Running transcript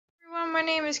my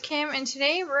name is Kim, and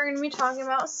today we're going to be talking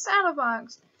about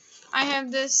Saddlebox. I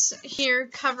have this here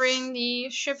covering the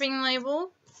shipping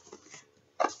label,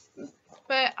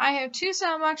 but I have two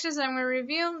Saddleboxes that I'm going to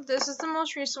review. This is the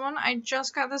most recent one. I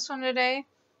just got this one today,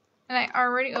 and I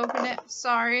already opened it.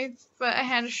 Sorry, but I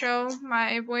had to show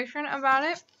my boyfriend about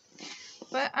it.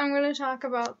 But I'm going to talk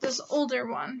about this older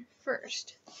one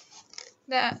first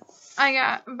that I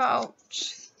got about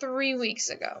 3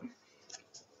 weeks ago.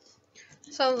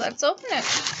 So let's open it.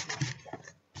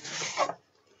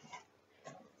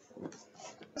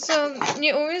 So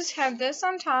you always have this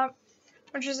on top,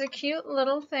 which is a cute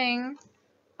little thing.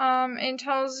 It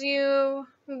tells you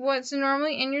what's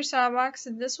normally in your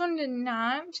Saddlebox. This one did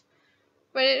not,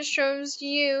 but it shows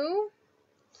you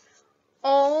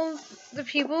all the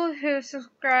people who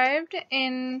subscribed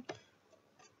and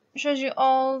shows you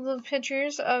all the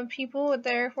pictures of people with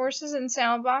their horses and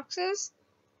Saddleboxes.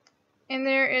 And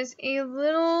there is a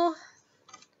little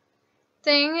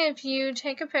thing, if you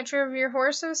take a picture of your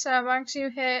horse and Saddlebox, you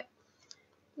hit,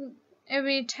 it'll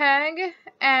be tag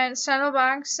at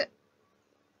Saddlebox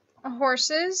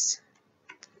horses,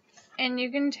 and you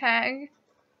can tag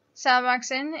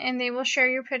Saddlebox in, and they will share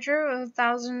your picture with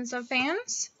thousands of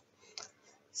fans.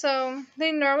 So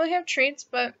they normally have treats,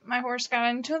 but my horse got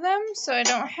into them, so I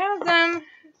don't have them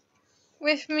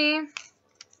with me.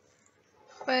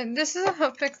 But this is a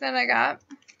hoof pick that I got.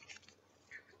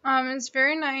 It's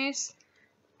very nice.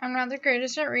 I'm not the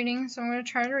greatest at reading, so I'm going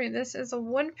to try to read this. It's a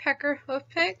woodpecker hoof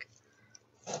pick.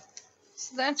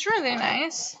 So that's really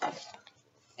nice.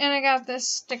 And I got this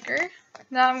sticker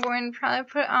that I'm going to probably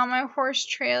put on my horse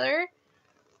trailer.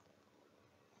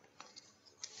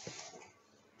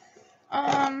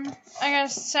 I got a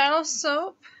saddle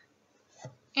soap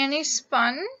and a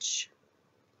sponge.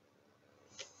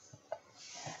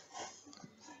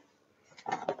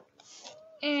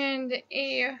 And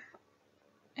a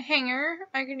hanger.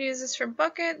 I could use this for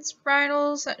buckets,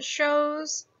 bridles, at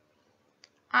shows.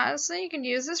 Honestly, you could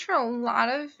use this for a lot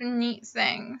of neat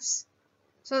things.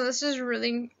 So this is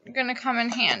really going to come in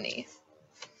handy.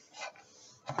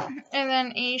 And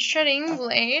then a shedding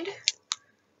blade.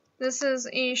 This is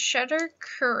a Shedder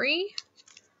Curry,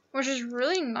 which is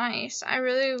really nice. I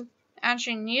really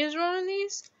actually needed one of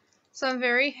these. So I'm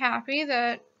very happy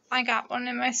that I got one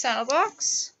in my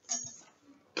Saddlebox.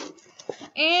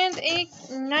 And a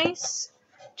nice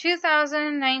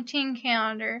 2019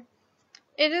 calendar.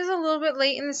 It is a little bit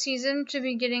late in the season to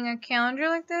be getting a calendar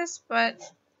like this, but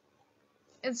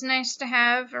it's nice to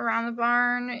have around the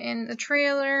barn, in the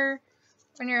trailer,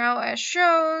 when you're out at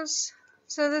shows.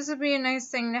 So this would be a nice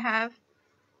thing to have.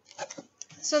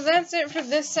 So that's it for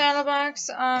this Saddlebox.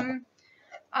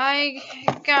 I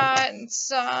got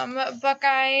some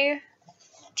Buckeye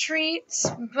treats,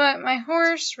 but my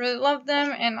horse really loved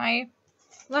them, and I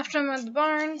left them at the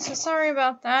barn, so sorry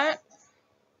about that.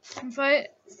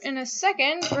 But in a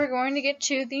second, we're going to get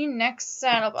to the next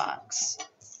Saddlebox.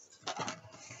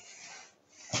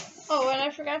 Oh, and I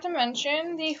forgot to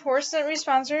mention, the horse that we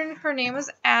sponsored, her name was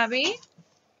Abby.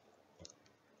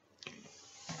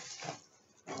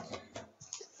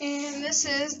 And this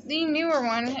is the newer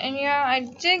one. And yeah, I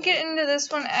did get into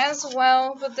this one as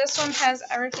well, but this one has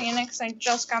everything in it because I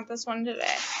just got this one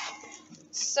today.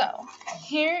 So,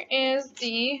 here is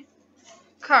the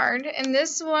card, and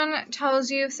this one tells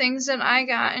you things that I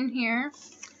got in here.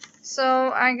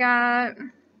 So, I got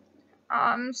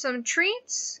some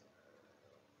treats.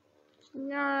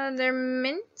 They're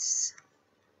mints.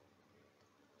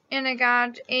 And I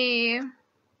got a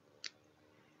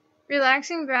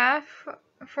relaxing bath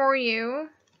for you.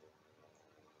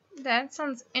 That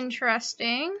sounds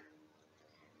interesting.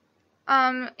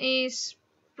 A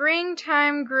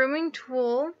springtime grooming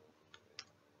tool,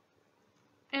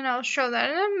 and I'll show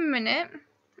that in a minute.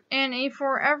 And a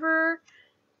forever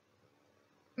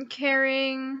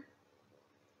caring,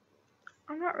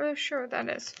 I'm not really sure what that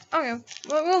is. Okay,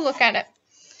 we'll look at it.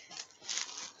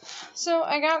 So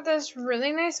I got this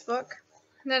really nice book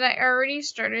that I already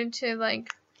started to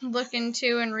look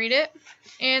into and read it,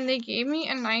 and they gave me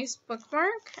a nice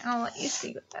bookmark, and I'll let you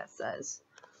see what that says.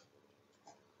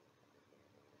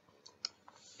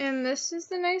 And this is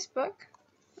the nice book.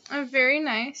 Very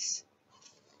nice.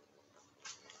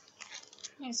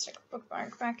 Let me stick a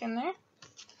bookmark back in there.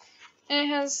 And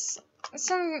it has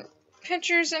some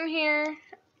pictures in here.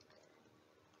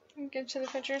 Get to the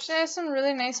pictures. It has some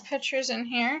really nice pictures in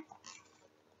here.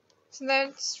 So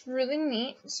that's really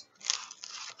neat.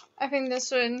 I think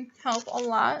this would help a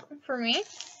lot for me.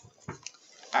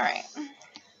 Alright.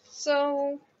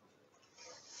 So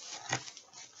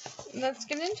let's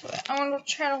get into it. I'm going to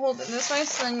try to hold it this way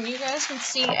so then you guys can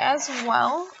see as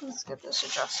well. Let's get this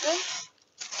adjusted.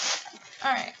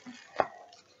 Alright.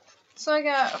 So I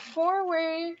got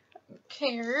 4-way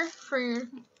care for your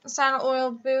saddle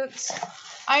oil boots.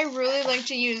 I really like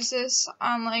to use this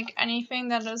on like anything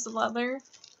that is leather.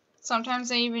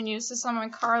 Sometimes I even use this on my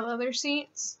car leather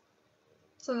seats.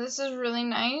 So this is really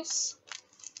nice.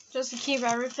 Just to keep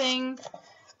everything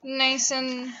nice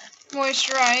and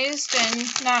moisturized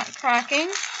and not cracking.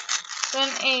 Then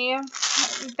a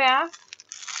bath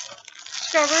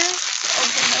scrubber.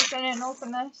 I didn't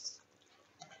open this.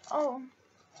 Oh,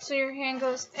 so your hand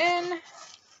goes in.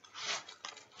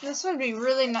 This would be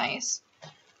really nice.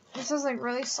 This is like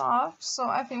really soft, so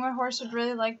I think my horse would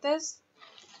really like this.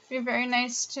 It'd be very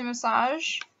nice to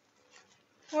massage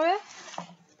with.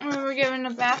 And we're giving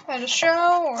a bath at a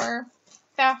show or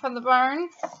bath at the barn.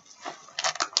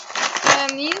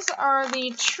 And these are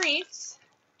the treats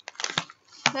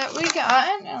that we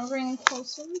got. I'll bring them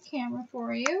closer to the camera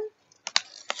for you.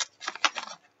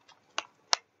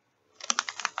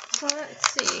 So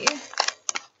let's see.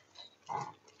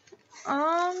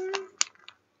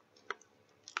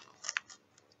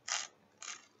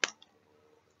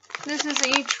 This is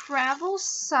a travel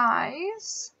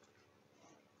size.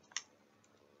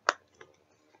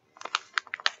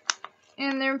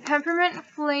 And they're peppermint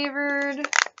flavored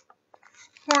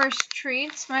horse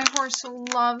treats. My horse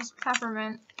loves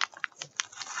peppermint.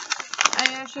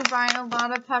 I actually buy a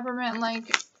lot of peppermint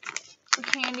like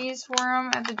candies for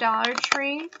him at the Dollar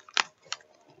Tree.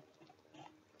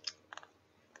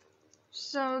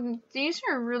 So these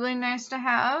are really nice to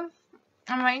have.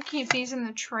 I might keep these in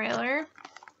the trailer.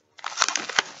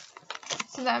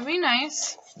 So that'd be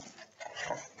nice.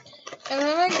 And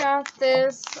then I got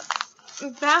this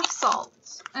bath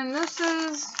salts. And this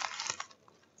is,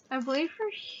 I believe, for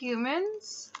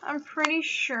humans. I'm pretty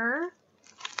sure.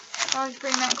 I'll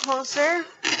bring that closer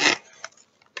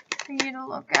for you to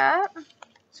look at.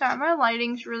 Sorry, my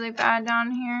lighting's really bad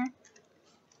down here.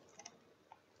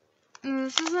 And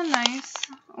this is a nice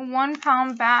 1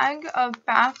 pound bag of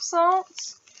bath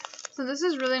salts. So this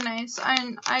is really nice.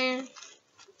 I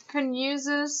could use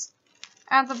this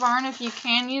at the barn if you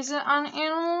can use it on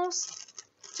animals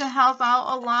to help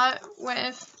out a lot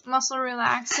with muscle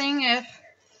relaxing if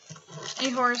a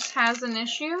horse has an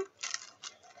issue.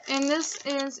 And this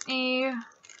is a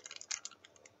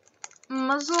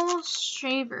muzzle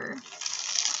shaver.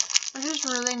 This is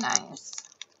really nice.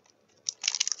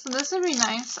 So this would be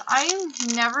nice.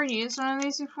 I've never used one of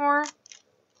these before,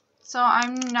 so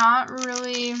I'm not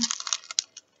really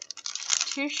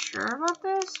too sure about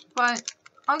this, but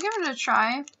I'll give it a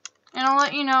try, and I'll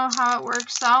let you know how it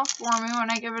works out for me when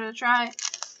I give it a try.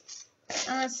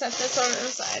 I'm going to set this over to the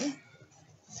side.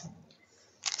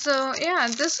 So yeah,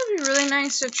 this would be really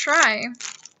nice to try.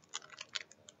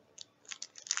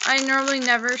 I normally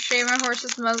never shave my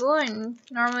horse's muzzle and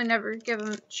normally never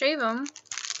shave him.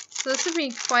 So this would be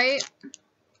quite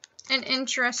an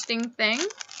interesting thing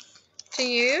to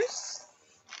use.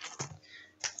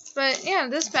 But yeah,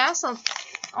 this bath salt,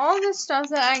 all this stuff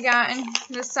that I got in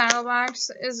this saddle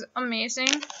box is amazing.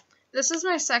 This is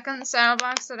my second saddle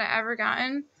box that I ever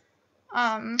gotten.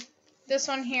 This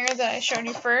one here that I showed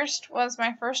you first was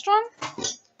my first one.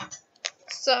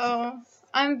 So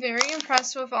I'm very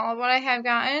impressed with all of what I have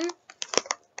gotten.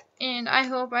 And I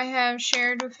hope I have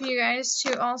shared with you guys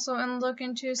to also look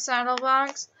into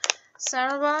Saddlebox.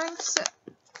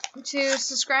 To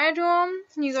subscribe to them,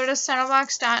 you go to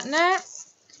saddlebox.net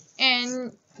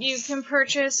and you can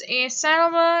purchase a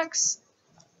saddle box.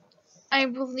 I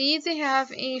believe they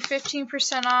have a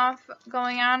 15% off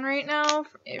going on right now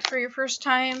for your first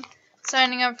time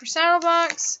signing up for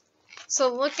Saddlebox.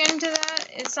 So look into that.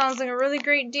 It sounds like a really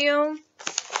great deal.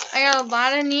 I got a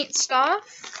lot of neat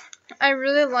stuff. I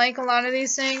really like a lot of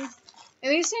these things.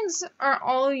 And these things are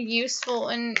all useful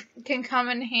and can come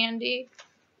in handy.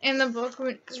 And the book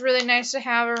is really nice to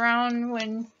have around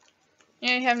when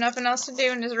you have nothing else to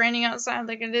do and it's raining outside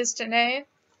like it is today.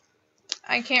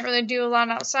 I can't really do a lot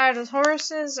outside with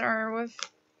horses or with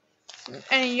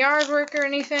any yard work or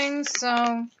anything,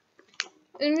 so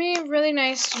it'd be really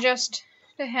nice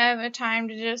to have a time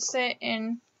to just sit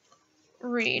and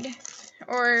read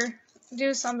or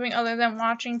do something other than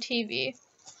watching TV.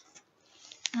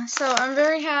 So I'm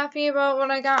very happy about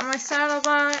what I got in my saddle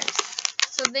box.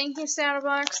 So thank you,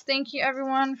 Saddlebox. Thank you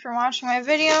everyone for watching my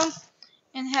video,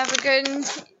 and have a good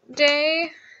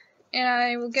day. And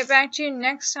I will get back to you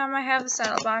next time I have a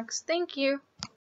saddle box. Thank you.